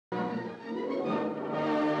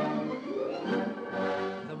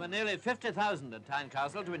nearly 50,000 at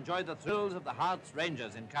Tynecastle to enjoy the thrills of the Hearts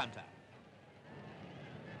Rangers encounter.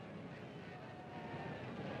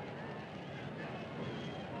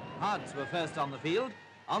 Hearts were first on the field.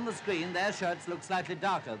 On the screen, their shirts look slightly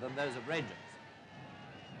darker than those of Rangers.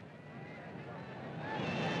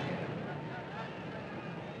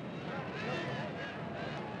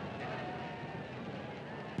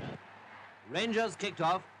 Rangers kicked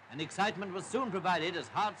off, and excitement was soon provided as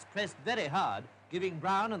Hearts pressed very hard, giving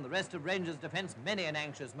Brown and the rest of Rangers' defence many an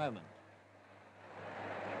anxious moment.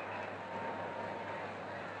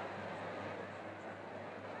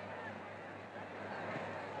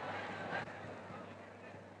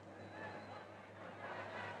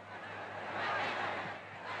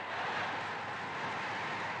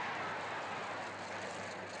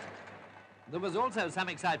 There was also some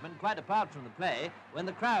excitement, quite apart from the play, when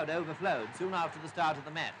the crowd overflowed soon after the start of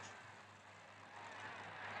the match.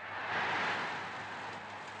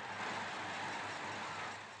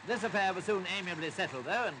 This affair was soon amiably settled,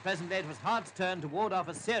 though, and presently it was Hearts' turn to ward off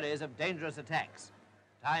a series of dangerous attacks.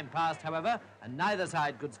 Time passed, however, and neither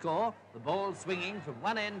side could score, the ball swinging from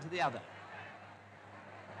one end to the other.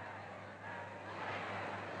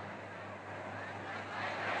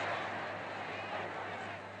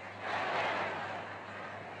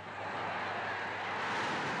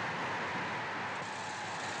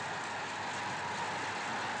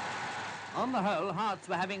 On the whole, Hearts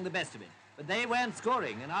were having the best of it, but they weren't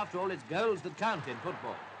scoring, and after all, it's goals that count in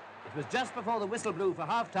football. It was just before the whistle blew for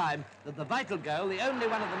half-time that the vital goal, the only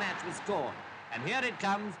one of the match, was scored. And here it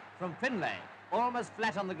comes from Finlay, almost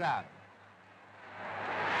flat on the ground.